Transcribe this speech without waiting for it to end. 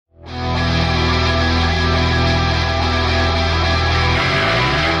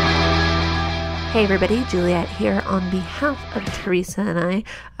Hey everybody, Juliet here on behalf of Teresa and I.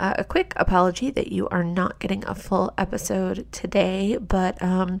 A quick apology that you are not getting a full episode today, but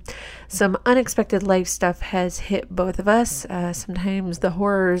some unexpected life stuff has hit both of us. Sometimes the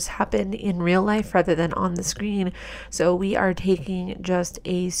horrors happen in real life rather than on the screen, so we are taking just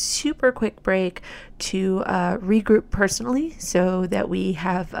a super quick break to regroup personally so that we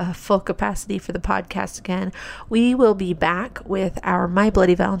have full capacity for the podcast again. We will be back with our My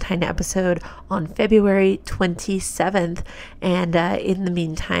Bloody Valentine episode on February 27th, and in the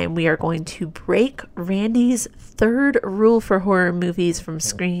meantime we are going to break Randy's third rule for horror movies from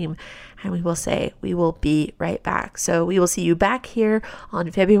Scream, and we will say we will be right back. So we will see you back here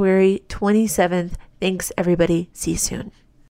on February 27th. Thanks everybody. See you soon.